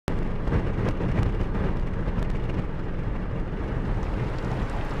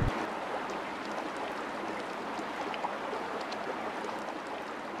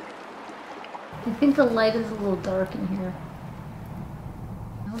I think the light is a little dark in here.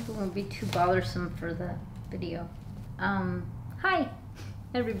 I hope it won't be too bothersome for the video. Hi,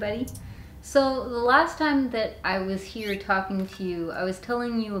 everybody. So the last time that I was here talking to you, I was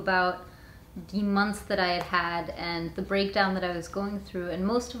telling you about the months that I had had and the breakdown that I was going through, and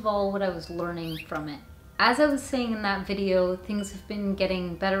most of all, what I was learning from it. As I was saying in that video, things have been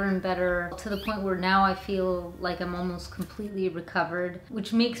getting better and better to the point where now I feel like I'm almost completely recovered,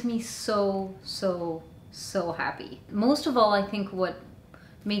 which makes me so happy. Most of all, I think what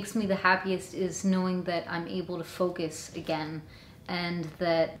makes me the happiest is knowing that I'm able to focus again and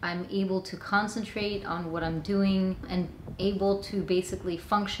that I'm able to concentrate on what I'm doing and able to basically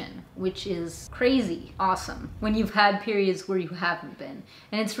function, which is crazy awesome when you've had periods where you haven't been.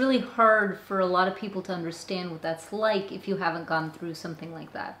 And it's really hard for a lot of people to understand what that's like if you haven't gone through something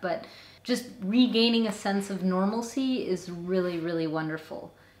like that. But just regaining a sense of normalcy is really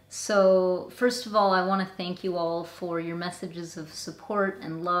wonderful. So first of all, I want to thank you all for your messages of support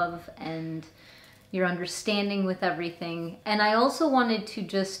and love and your understanding with everything. And I also wanted to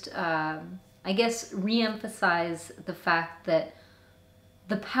just, I guess, re-emphasize the fact that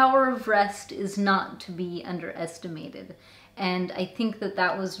the power of rest is not to be underestimated. And I think that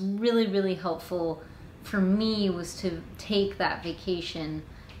that was really helpful for me, was to take that vacation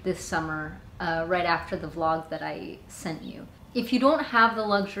this summer, right after the vlog that I sent you. If you don't have the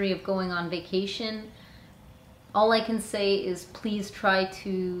luxury of going on vacation, all I can say is please try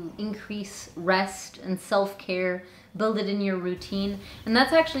to increase rest and self-care, build it in your routine. And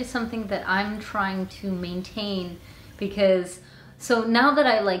that's actually something that I'm trying to maintain, because so now that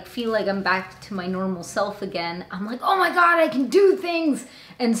I feel like I'm back to my normal self again, I'm like, oh my God, I can do things.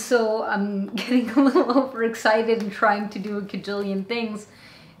 And so I'm getting a little overexcited and trying to do a cajillion things.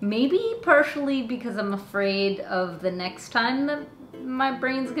 Maybe partially because I'm afraid of the next time that my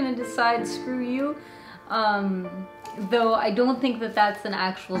brain's gonna decide, screw you. Though I don't think that that's an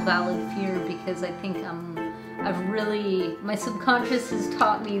actual valid fear, because I think my subconscious has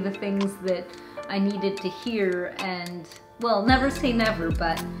taught me the things that I needed to hear, and well, never say never,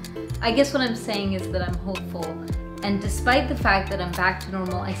 but I guess what I'm saying is that I'm hopeful. And despite the fact that I'm back to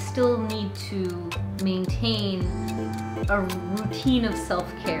normal, I still need to maintain a routine of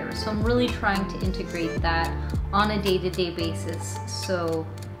self-care. So I'm really trying to integrate that on a day-to-day basis. So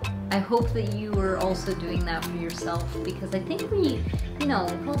I hope that you are also doing that for yourself, because I think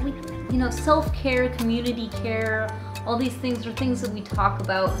self-care, community care, all these things are things that we talk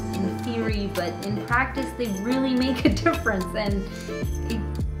about in theory, but in practice they really make a difference, and it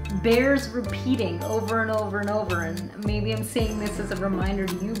bears repeating over and over and over. And maybe I'm saying this as a reminder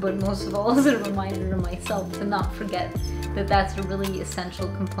to you, but most of all as a reminder to myself to not forget that that's a really essential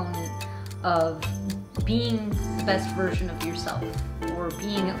component of being the best version of yourself, or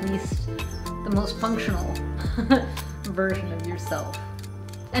being at least the most functional version of yourself.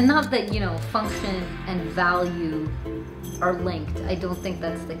 And not that, function and value are linked. I don't think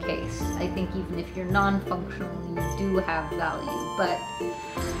that's the case. I think even if you're non-functional, you do have value. But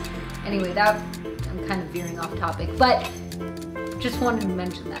anyway, I'm kind of veering off topic, but just wanted to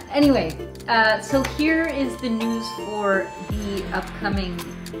mention that. Anyway, so here is the news for the upcoming,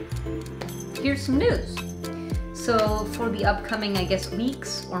 here's some news. So for the upcoming, I guess,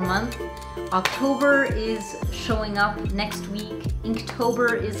 weeks or month, October is showing up next week.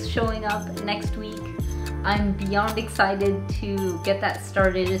 Inktober is showing up next week. I'm beyond excited to get that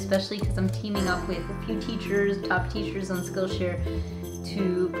started, especially because I'm teaming up with a few teachers, top teachers on Skillshare,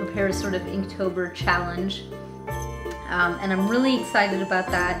 to prepare a sort of Inktober challenge. And I'm really excited about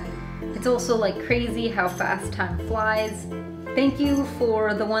that. It's also crazy how fast time flies. Thank you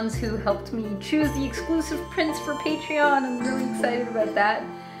for the ones who helped me choose the exclusive prints for Patreon. I'm really excited about that.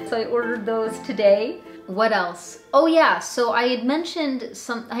 So I ordered those today. What else? Oh yeah, so I had mentioned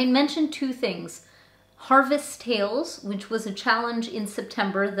two things. Harvest Tales, which was a challenge in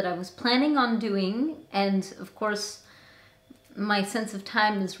September that I was planning on doing, and of course my sense of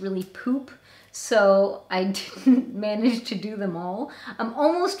time is really poop, so I didn't manage to do them all. I'm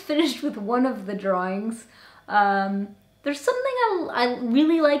almost finished with one of the drawings. There's something I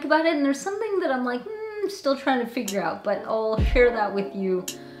really like about it, and there's something that I'm still trying to figure out, but I'll share that with you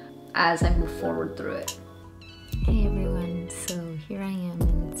as I move forward through it. Hey everyone, so here I am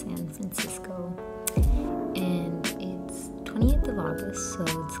in San Francisco, and it's 28th of August, so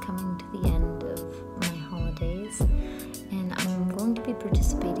it's coming to the end of my holidays, and I'm going to be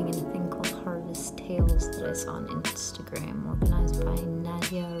participating in a thing called Harvest Tales that I saw on Instagram, organized by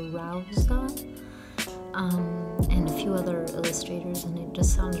Nadia Rauza. And a few other illustrators, and it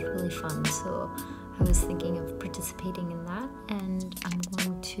just sounded really fun, so I I was thinking of participating in that, and I'm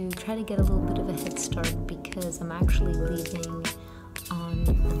going to try to get a little bit of a head start because I'm actually leaving on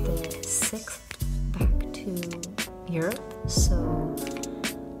the 6th back to Europe, so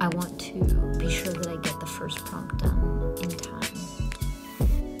I want to be sure that I get the first prompt done in time.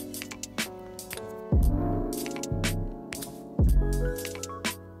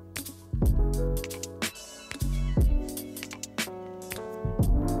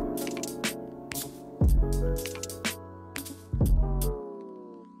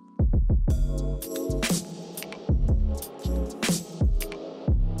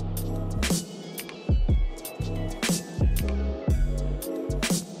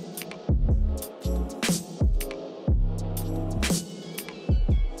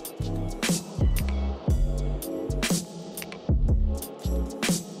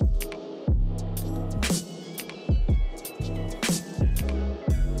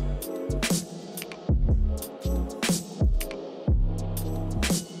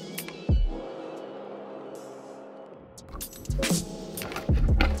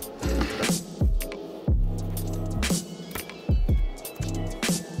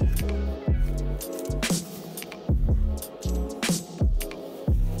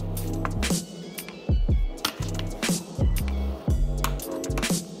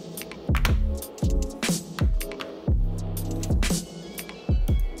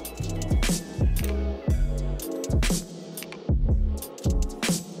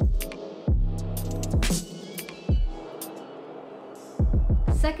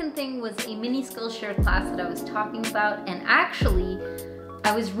 Second thing was a mini Skillshare class that I was talking about, and actually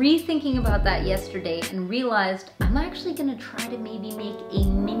I was rethinking about that yesterday and realized I'm actually gonna try to maybe make a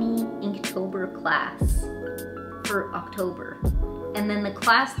mini Inktober class for October. And then the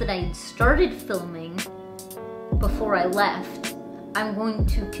class that I started filming before I left, I'm going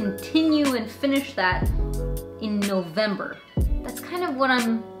to continue and finish that in November. That's kind of what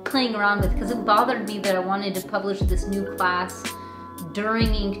I'm playing around with because it bothered me that I wanted to publish this new class during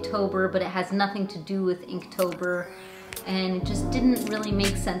Inktober, but it has nothing to do with Inktober, and it just didn't really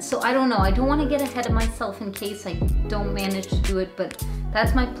make sense. So I don't know, I don't want to get ahead of myself in case I don't manage to do it, but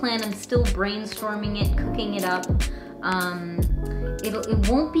that's my plan. I'm still brainstorming it, cooking it up. It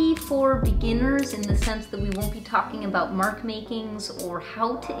won't be for beginners in the sense that we won't be talking about mark makings or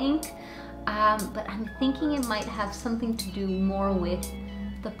how to ink, but I'm thinking it might have something to do more with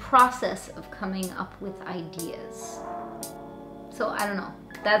the process of coming up with ideas. So I don't know,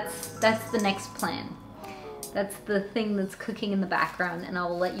 that's the next plan. That's the thing that's cooking in the background, and I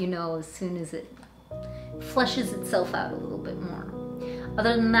will let you know as soon as it fleshes itself out a little bit more.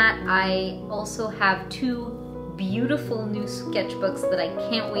 Other than that, I also have 2 beautiful new sketchbooks that I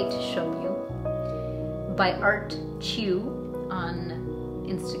can't wait to show you by Art Chew on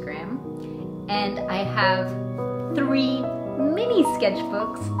Instagram. And I have 3 mini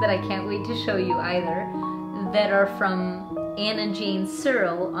sketchbooks that I can't wait to show you either, that are from Anna Jane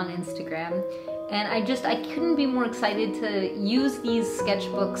Searle on Instagram. And I couldn't be more excited to use these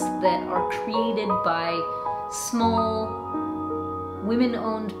sketchbooks that are created by small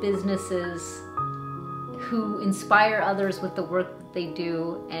women-owned businesses who inspire others with the work that they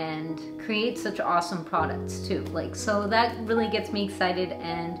do and create such awesome products too. So that really gets me excited,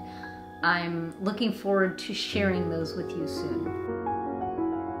 and I'm looking forward to sharing those with you soon.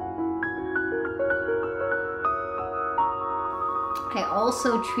 I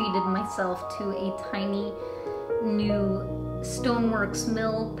also treated myself to a tiny new Stoneworks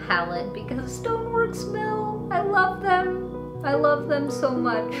Mill palette because Stoneworks Mill, I love them. I love them so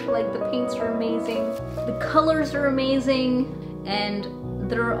much. The paints are amazing, the colors are amazing, and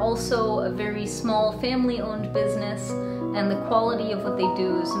they're also a very small family-owned business, and the quality of what they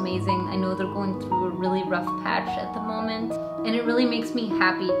do is amazing. I know they're going through a really rough patch at the moment, and it really makes me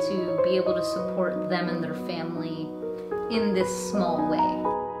happy to be able to support them and their family in this small way.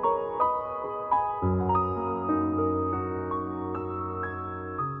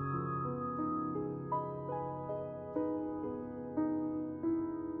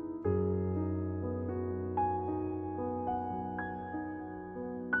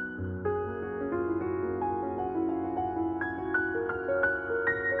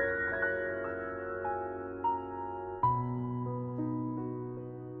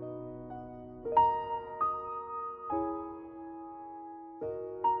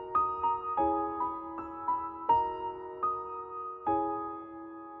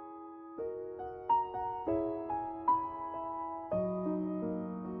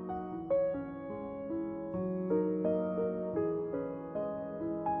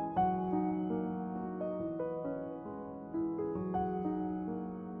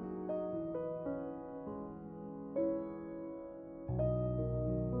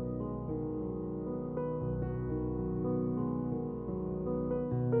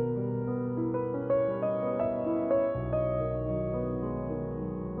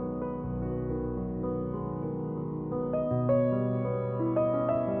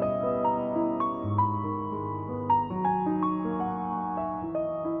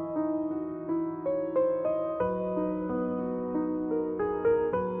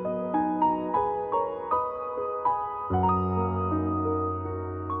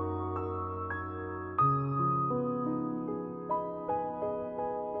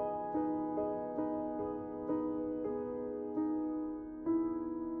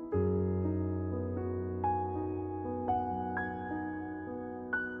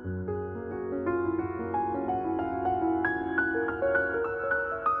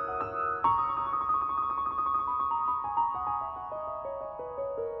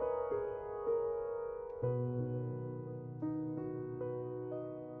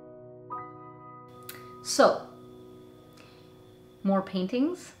 So, more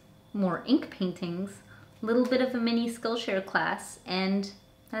paintings, more ink paintings, a little bit of a mini Skillshare class, and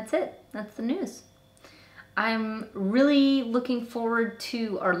that's it. That's the news. I'm really looking forward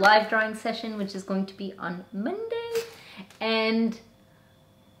to our live drawing session, which is going to be on Monday. And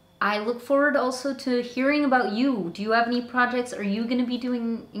I look forward also to hearing about you. Do you have any projects? Are you going to be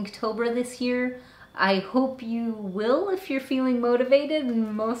doing Inktober this year? I hope you will if you're feeling motivated.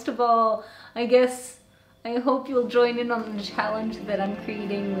 And most of all, I guess I hope you'll join in on the challenge that I'm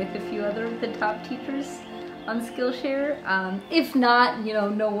creating with a few other of the top teachers on Skillshare. If not, you know,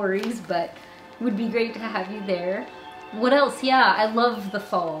 no worries, but it would be great to have you there. What else? Yeah, I love the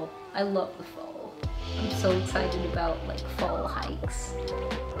fall. I love the fall. I'm so excited about like fall hikes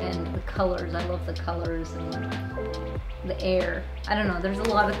and the colors. I love the colors and the air. I don't know, there's a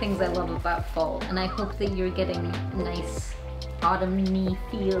lot of things I love about fall, and I hope that you're getting a nice autumn-y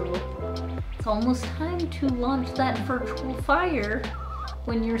feel. It's almost time to launch that virtual fire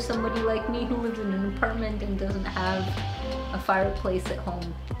when you're somebody like me who lives in an apartment and doesn't have a fireplace at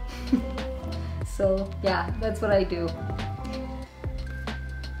home. So yeah, that's what I do.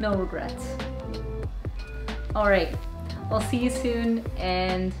 No regrets. All right, I'll see you soon,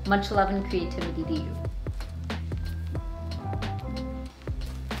 and much love and creativity to you.